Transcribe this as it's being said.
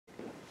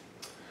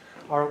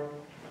Our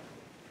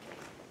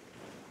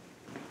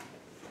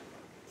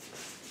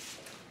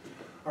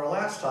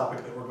last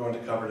topic that we're going to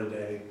cover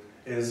today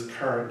is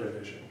current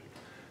division.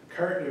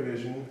 Current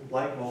division,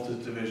 like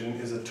voltage division,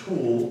 is a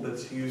tool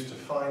that's used to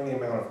find the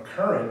amount of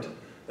current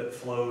that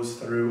flows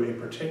through a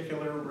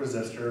particular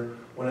resistor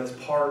when it's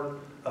part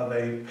of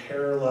a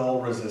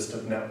parallel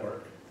resistive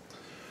network.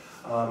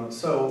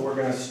 So we're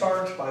going to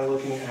start by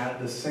looking at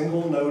the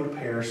single node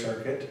pair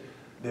circuit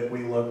that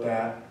we looked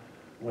at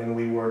when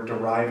we were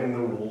deriving the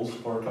rules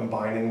for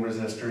combining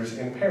resistors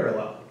in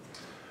parallel.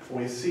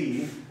 We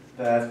see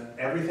that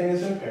everything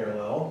is in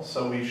parallel,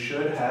 so we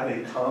should have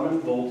a common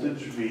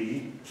voltage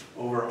V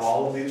over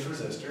all of these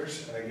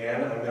resistors. And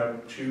again, I'm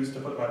going to choose to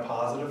put my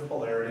positive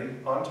polarity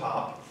on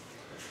top.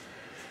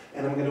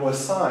 And I'm going to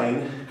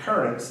assign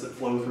currents that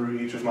flow through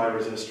each of my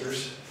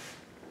resistors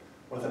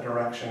with a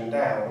direction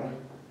down,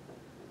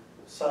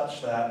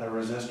 such that the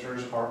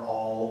resistors are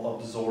all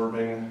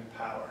absorbing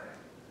power.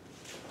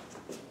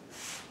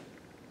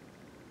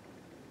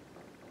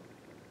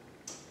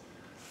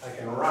 I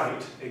can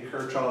write a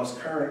Kirchhoff's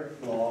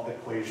current law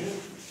equation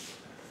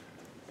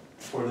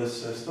for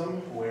this system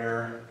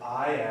where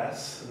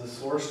IS, the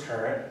source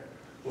current,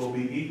 will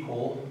be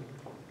equal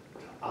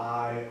to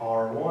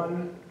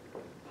IR1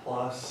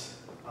 plus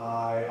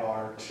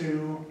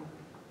IR2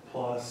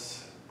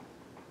 plus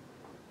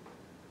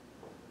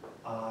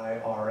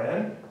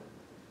IRN.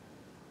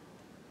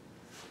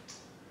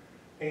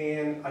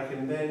 And I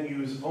can then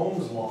use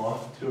Ohm's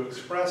law to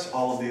express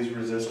all of these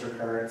resistor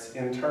currents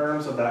in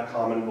terms of that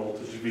common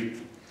voltage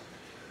V.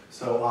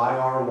 So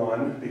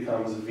IR1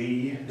 becomes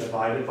V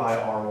divided by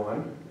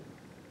R1.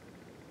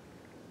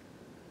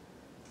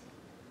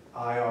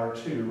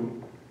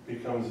 IR2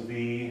 becomes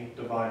V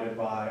divided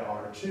by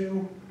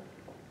R2.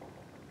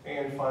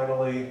 And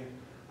finally,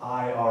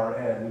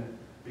 IRN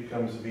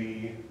becomes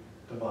V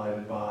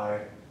divided by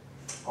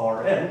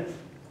Rn.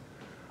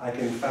 I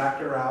can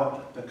factor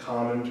out the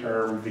common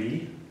term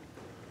V,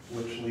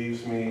 which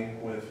leaves me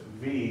with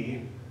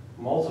V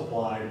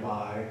multiplied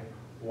by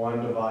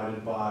 1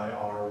 divided by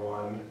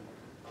R1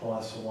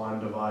 plus 1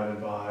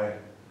 divided by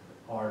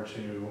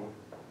R2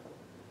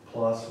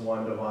 plus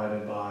 1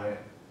 divided by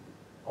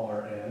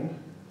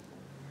Rn.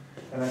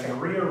 And I can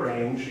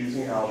rearrange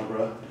using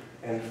algebra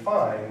and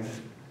find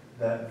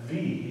that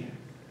V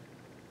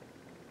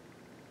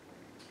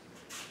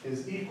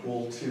is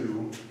equal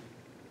to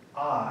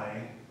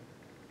I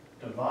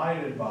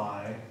divided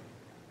by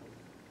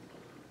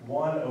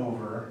 1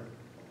 over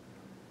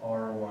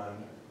R1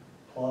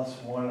 plus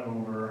 1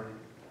 over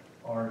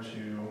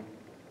R2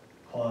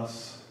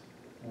 plus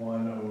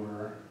 1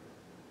 over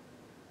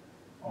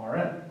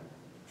Rn.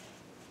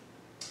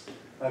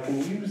 I can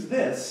use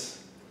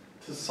this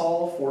to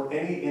solve for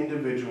any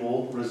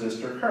individual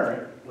resistor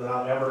current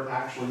without ever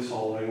actually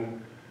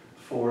solving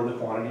for the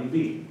quantity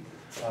V.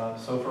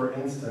 So for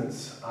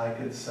instance, I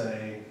could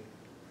say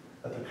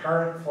that the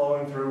current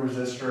flowing through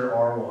resistor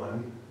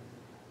R1,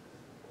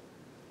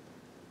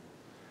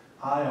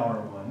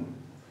 IR1,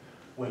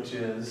 which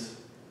is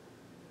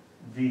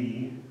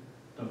V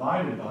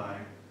divided by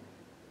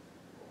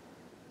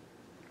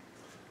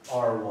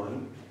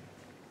R1,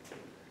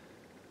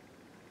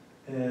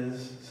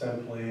 is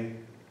simply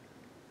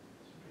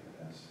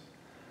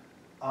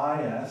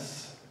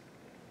IS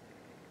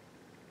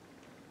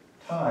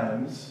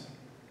times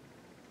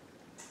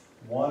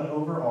 1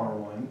 over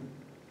R1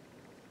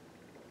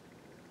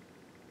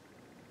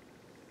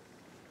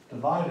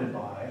 divided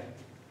by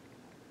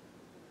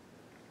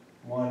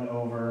 1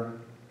 over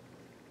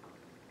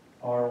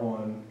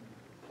R1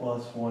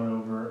 plus 1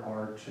 over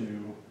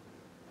R2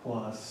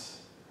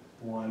 plus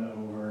 1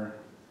 over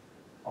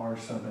R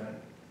sub n.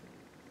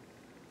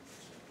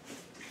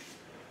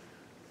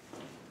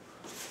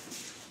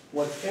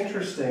 What's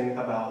interesting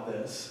about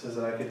this is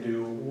that I could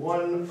do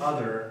one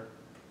other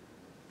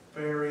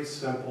very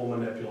simple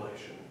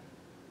manipulation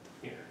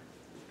here,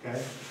 okay?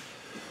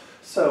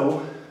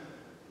 So,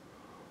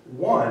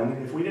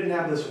 1, if we didn't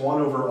have this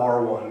 1 over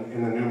R1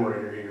 in the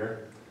numerator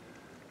here,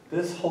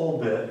 this whole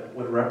bit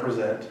would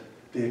represent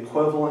the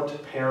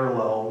equivalent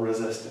parallel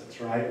resistance,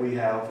 right? We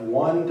have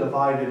 1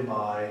 divided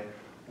by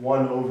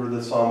 1 over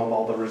the sum of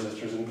all the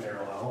resistors in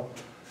parallel.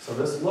 So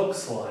this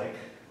looks like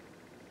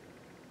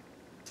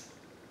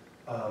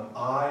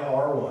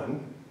IR1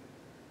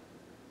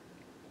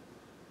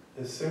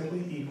 is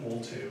simply equal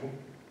to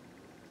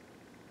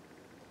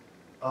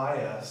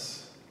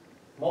IS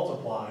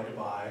multiplied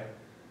by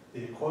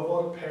the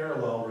equivalent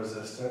parallel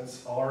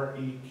resistance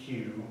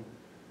REQ,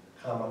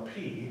 comma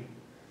P.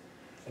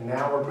 And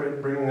now we're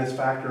bringing this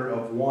factor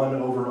of 1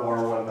 over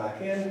R1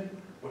 back in,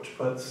 which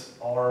puts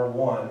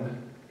R1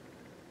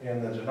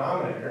 in the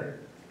denominator.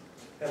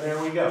 And there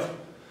we go.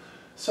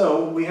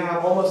 So we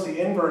have almost the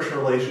inverse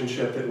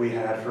relationship that we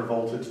had for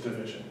voltage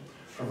division.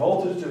 For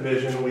voltage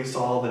division, we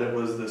saw that it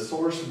was the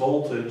source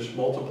voltage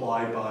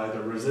multiplied by the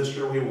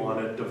resistor we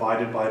wanted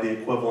divided by the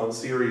equivalent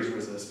series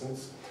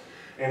resistance.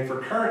 And for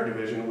current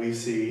division, we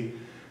see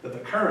that the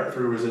current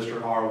through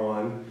resistor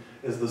R1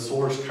 is the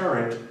source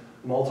current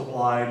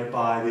multiplied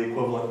by the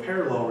equivalent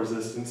parallel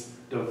resistance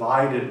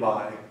divided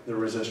by the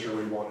resistor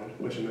we wanted,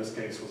 which in this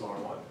case was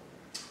R1.